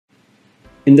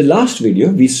In the last video,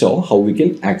 we saw how we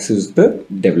can access the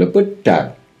Developer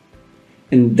tab.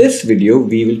 In this video,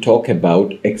 we will talk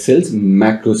about Excel's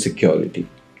macro security.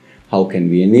 How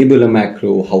can we enable a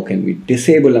macro? How can we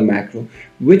disable a macro?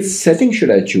 Which setting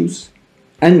should I choose?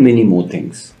 And many more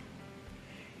things.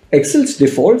 Excel's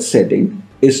default setting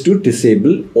is to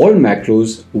disable all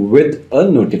macros with a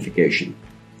notification.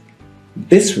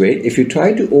 This way, if you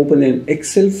try to open an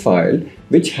Excel file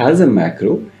which has a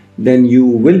macro, then you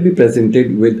will be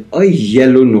presented with a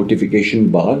yellow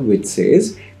notification bar which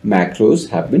says macros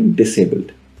have been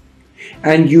disabled.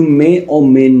 And you may or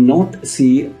may not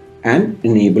see an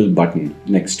enable button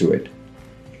next to it.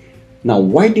 Now,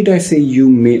 why did I say you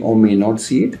may or may not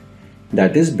see it?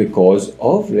 That is because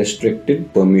of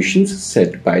restricted permissions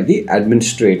set by the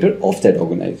administrator of that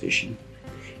organization.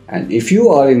 And if you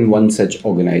are in one such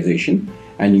organization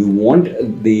and you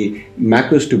want the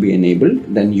macros to be enabled,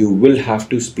 then you will have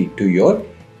to speak to your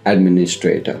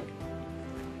administrator.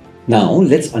 Now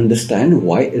let's understand,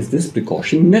 why is this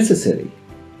precaution necessary?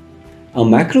 A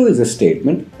macro is a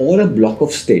statement or a block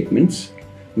of statements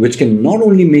which can not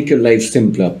only make your life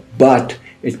simpler, but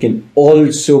it can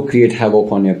also create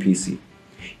havoc on your PC.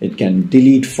 It can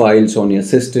delete files on your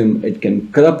system, it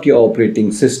can corrupt your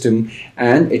operating system,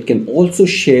 and it can also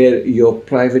share your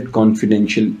private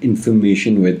confidential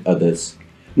information with others.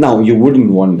 Now, you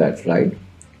wouldn't want that, right?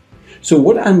 So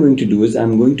what I'm going to do is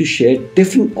I'm going to share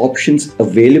different options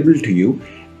available to you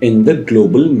in the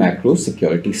global macro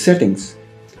security settings.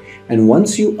 And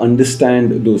once you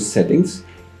understand those settings,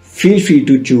 feel free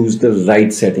to choose the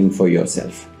right setting for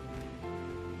yourself.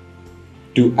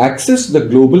 To access the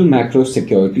global macro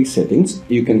security settings,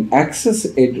 you can access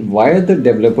it via the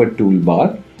developer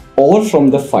toolbar or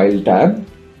from the File tab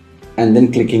and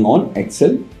then clicking on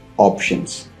Excel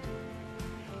Options.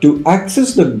 To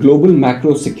access the global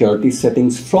macro security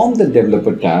settings from the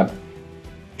developer tab,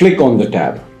 click on the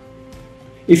tab.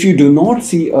 If you do not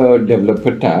see a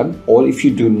developer tab, or if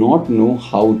you do not know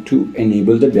how to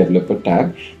enable the developer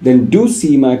tab, then do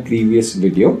see my previous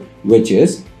video, which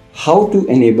is how to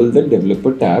enable the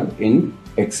developer tab in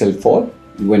Excel for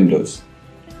Windows.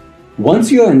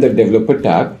 Once you are in the developer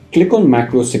tab, click on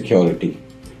macro security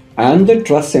and the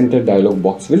Trust Center dialog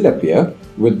box will appear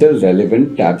with the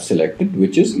relevant tab selected,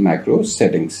 which is macro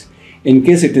settings. In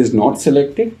case it is not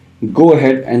selected, go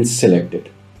ahead and select it.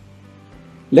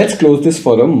 Let's close this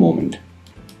for a moment.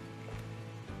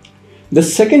 The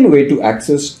second way to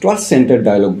access Trust Center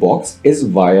dialog box is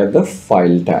via the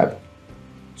File tab.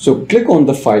 So click on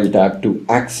the File tab to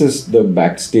access the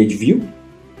backstage view.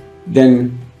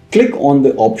 Then click on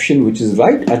the option which is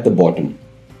right at the bottom.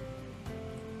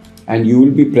 And you will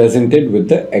be presented with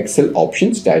the Excel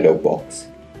Options dialog box.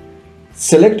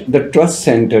 Select the Trust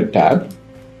Center tab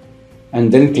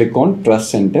and then click on Trust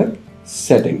Center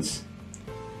Settings.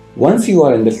 Once you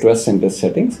are in the Trust Center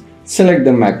Settings, select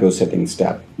the Macro Settings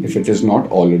tab if it is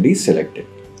not already selected.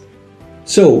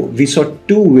 So we saw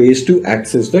two ways to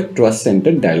access the Trust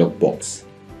Center dialog box.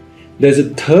 There's a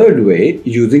third way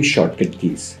using shortcut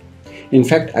keys. In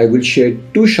fact, I will share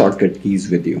two shortcut keys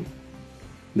with you.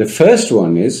 The first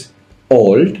one is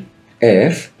Alt-F-T.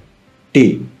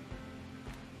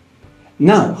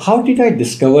 Now, how did I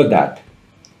discover that?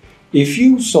 If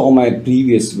you saw my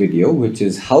previous video, which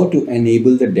is how to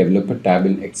enable the developer tab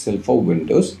in Excel for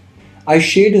Windows, I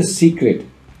shared a secret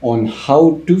on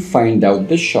how to find out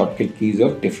the shortcut keys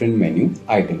of different menu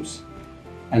items.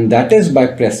 And that is by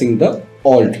pressing the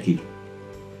Alt key.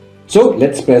 So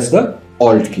let's press the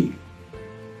Alt key.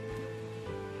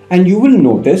 And you will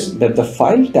notice that the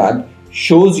File tab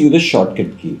shows you the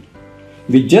shortcut key.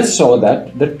 We just saw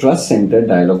that the Trust Center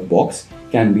dialog box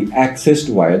can be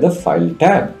accessed via the File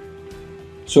tab.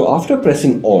 So after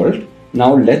pressing Alt,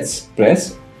 now let's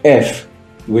press F,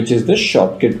 which is the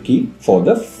shortcut key for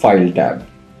the File tab.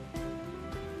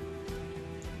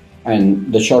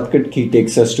 And the shortcut key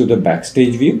takes us to the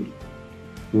backstage view.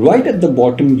 Right at the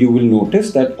bottom, you will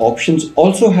notice that Options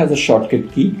also has a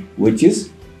shortcut key, which is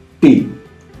T.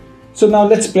 So now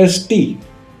let's press T.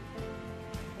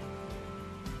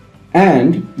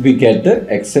 And we get the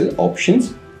Excel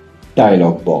Options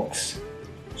dialog box.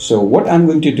 So what I'm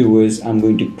going to do is I'm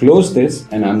going to close this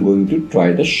and I'm going to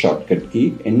try the shortcut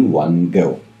key in one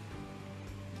go.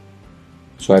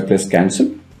 So I press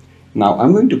cancel. Now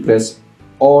I'm going to press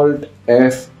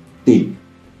Alt-F-T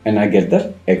and I get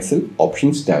the Excel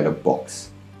Options dialog box.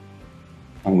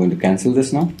 I'm going to cancel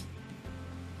this now.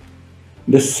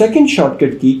 The second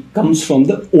shortcut key comes from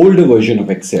the older version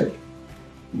of Excel,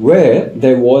 where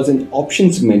there was an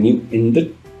Options menu in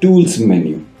the Tools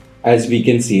menu, as we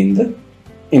can see in the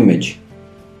image.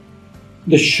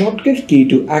 The shortcut key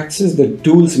to access the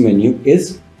Tools menu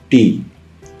is T,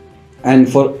 and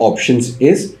for Options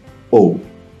is O.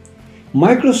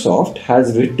 Microsoft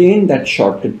has retained that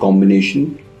shortcut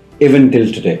combination even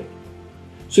till today.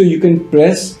 So you can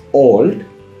press Alt,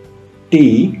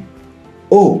 T,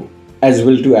 O as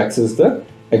well to access the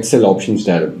Excel Options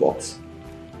dialog box.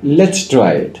 Let's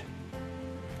try it.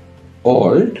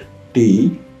 Alt,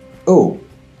 T, O,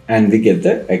 and we get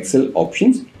the Excel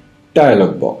Options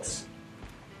dialog box.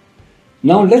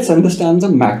 Now let's understand the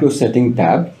macro setting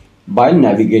tab by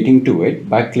navigating to it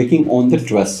by clicking on the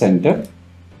Trust Center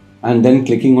and then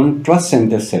clicking on Trust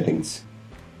Center settings.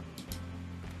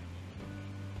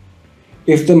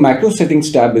 If the macro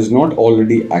settings tab is not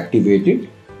already activated,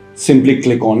 simply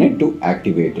click on it to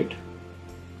activate it.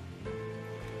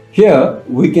 Here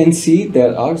we can see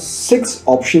there are 6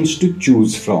 options to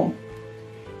choose from.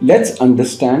 Let's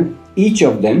understand each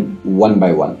of them one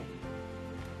by one.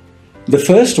 The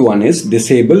first one is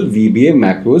Disable VBA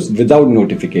macros without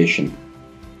notification.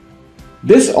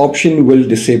 This option will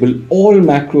disable all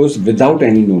macros without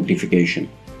any notification.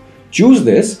 Choose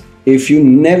this if you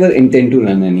never intend to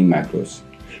run any macros.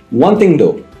 One thing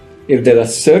though, if there are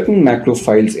certain macro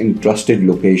files in trusted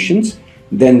locations,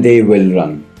 then they will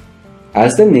run.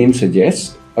 As the name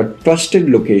suggests, a trusted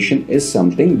location is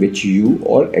something which you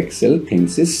or Excel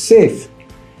thinks is safe.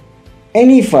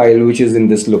 Any file which is in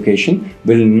this location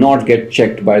will not get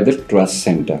checked by the Trust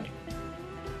Center.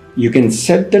 You can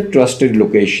set the trusted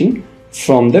location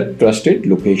from the Trusted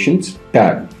Locations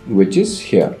tab, which is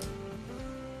here.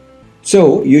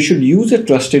 So you should use a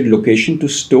trusted location to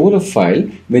store a file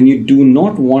when you do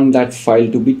not want that file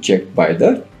to be checked by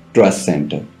the Trust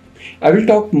Center. I will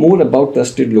talk more about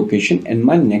trusted location in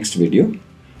my next video.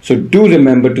 So do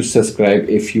remember to subscribe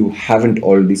if you haven't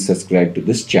already subscribed to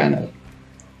this channel.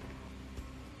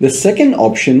 The second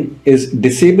option is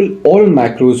Disable all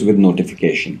macros with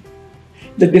notification.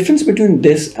 The difference between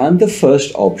this and the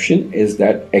first option is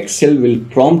that Excel will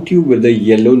prompt you with a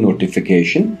yellow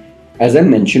notification, as I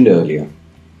mentioned earlier.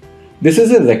 This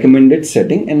is a recommended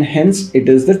setting and hence it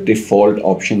is the default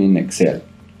option in Excel.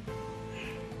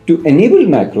 To enable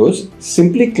macros,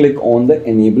 simply click on the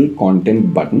Enable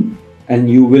Content button and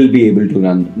you will be able to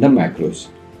run the macros.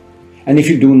 And if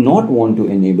you do not want to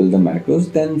enable the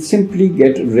macros, then simply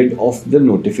get rid of the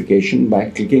notification by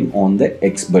clicking on the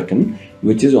X button,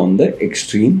 which is on the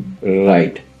extreme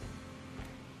right.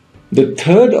 The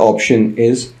third option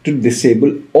is to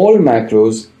disable all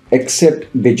macros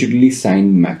except digitally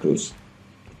signed macros.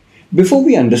 Before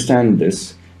we understand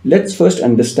this, let's first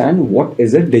understand what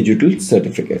is a digital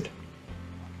certificate.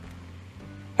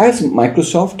 As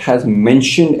Microsoft has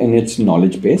mentioned in its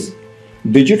knowledge base,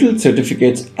 digital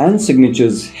certificates and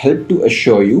signatures help to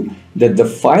assure you that the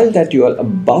file that you are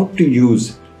about to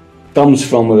use comes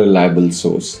from a reliable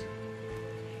source.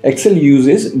 Excel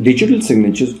uses digital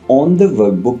signatures on the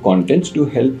workbook contents to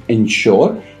help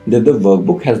ensure that the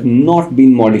workbook has not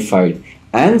been modified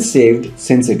and saved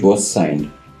since it was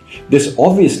signed. This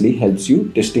obviously helps you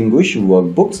distinguish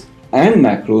workbooks and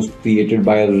macros created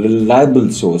by a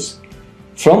reliable source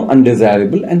from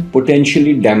undesirable and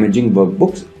potentially damaging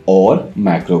workbooks or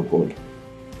macro code.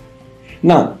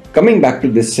 Now, coming back to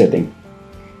this setting.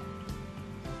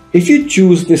 If you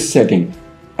choose this setting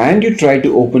and you try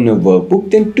to open a workbook,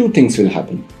 then two things will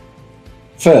happen.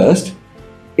 First,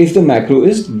 if the macro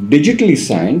is digitally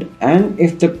signed and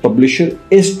if the publisher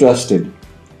is trusted,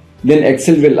 then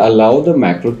Excel will allow the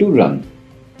macro to run.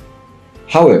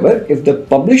 However, if the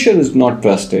publisher is not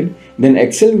trusted, then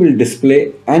Excel will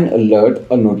display an alert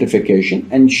or notification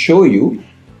and show you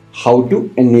how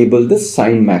to enable the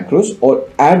sign macros or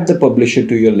add the publisher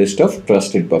to your list of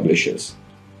trusted publishers.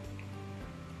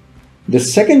 The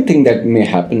second thing that may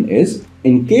happen is,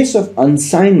 in case of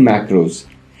unsigned macros,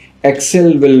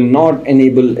 Excel will not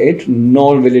enable it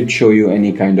nor will it show you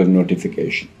any kind of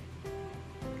notification.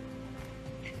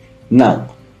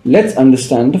 Now, let's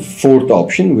understand the fourth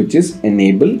option, which is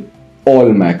Enable all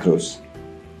macros.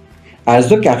 As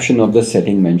the caption of the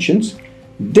setting mentions,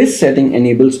 this setting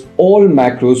enables all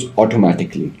macros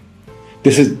automatically.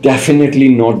 This is definitely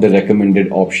not the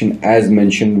recommended option as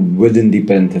mentioned within the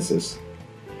parenthesis.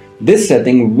 This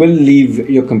setting will leave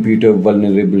your computer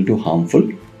vulnerable to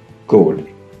harmful code.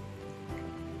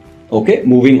 Okay,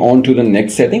 moving on to the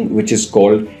next setting, which is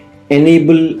called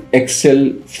Enable Excel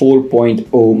 4.0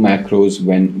 macros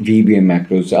when VBA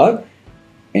macros are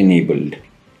enabled.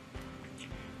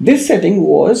 This setting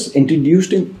was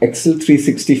introduced in Excel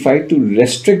 365 to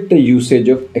restrict the usage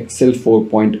of Excel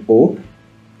 4.0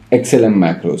 XLM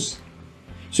macros.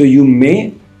 So you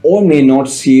may or may not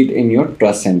see it in your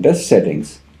Trust Center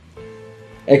settings.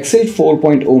 Excel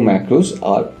 4.0 macros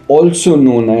are also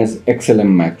known as XLM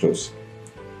macros.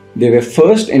 They were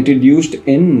first introduced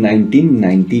in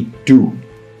 1992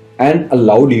 and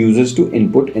allowed users to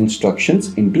input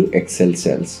instructions into Excel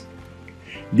cells.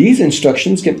 These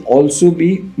instructions can also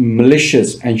be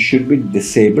malicious and should be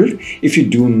disabled if you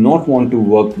do not want to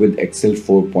work with Excel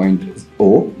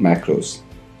 4.0 macros.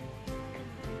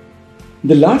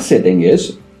 The last setting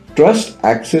is Trust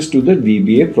access to the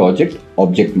VBA project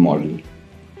object model.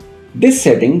 This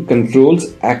setting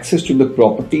controls access to the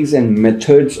properties and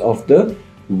methods of the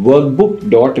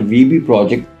workbook.vb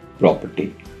project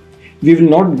property. We will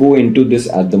not go into this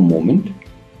at the moment.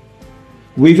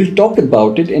 We will talk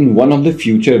about it in one of the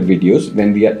future videos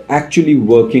when we are actually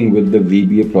working with the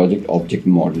VBA project object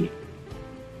model.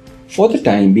 For the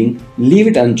time being, leave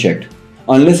it unchecked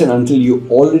unless and until you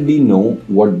already know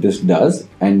what this does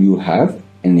and you have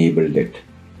enabled it.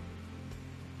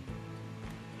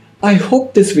 I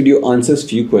hope this video answers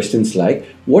few questions like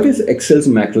what is Excel's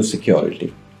macro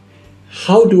security?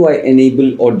 How do I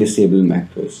enable or disable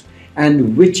macros?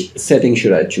 And which setting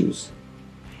should I choose?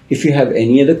 If you have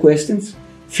any other questions,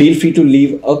 feel free to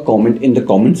leave a comment in the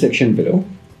comment section below,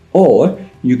 or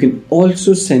you can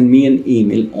also send me an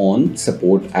email on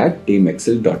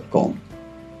support@teamexcel.com.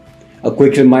 A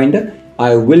quick reminder,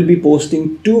 I will be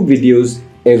posting 2 videos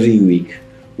every week,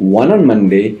 one on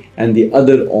Monday and the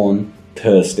other on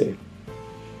Thursday.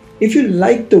 If you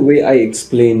like the way I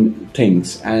explain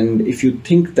things and if you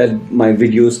think that my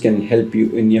videos can help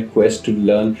you in your quest to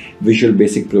learn Visual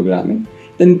Basic Programming,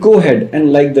 then go ahead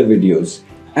and like the videos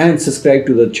and subscribe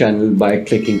to the channel by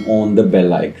clicking on the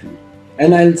bell icon.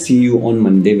 And I'll see you on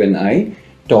Monday when I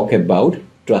talk about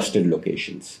trusted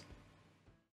locations.